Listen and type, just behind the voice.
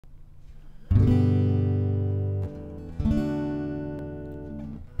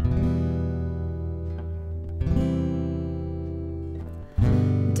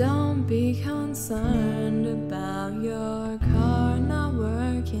concerned about your car not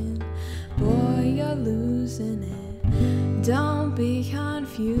working. Boy, you're losing it. Don't be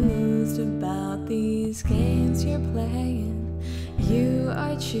confused about these games you're playing. You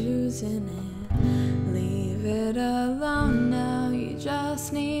are choosing it. Leave it alone now. You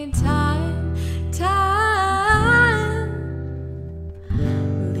just need time, time.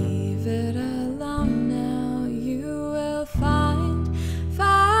 Leave it alone now. You will find.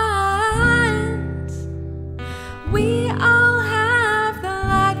 We all have the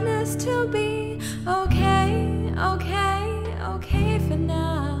likeness to be okay, okay, okay for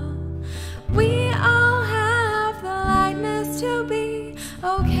now. We all have the likeness to be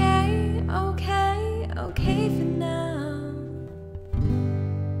okay, okay, okay for now.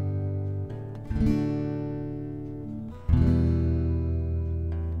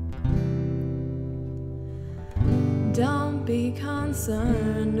 Don't be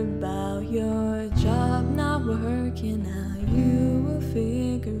concerned about your job not working out. You will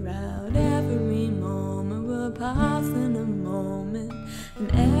figure out every moment will pass in a moment, and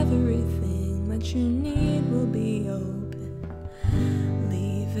everything that you need will be open.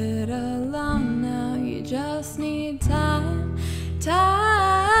 Leave it alone now. You just need time,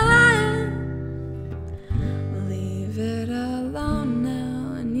 time. Leave it alone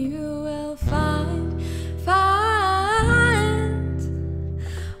now, and you will find.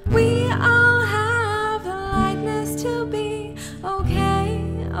 We all have the likeness to be okay,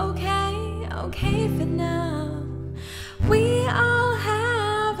 okay, okay for now. We all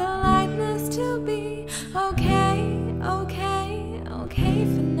have the likeness to be okay, okay, okay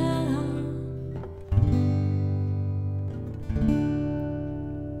for now.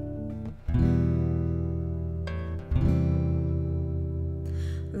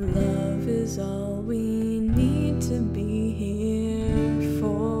 Love is all we need to be here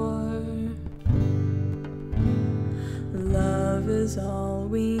for. Love is all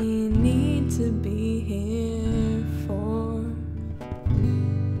we need to be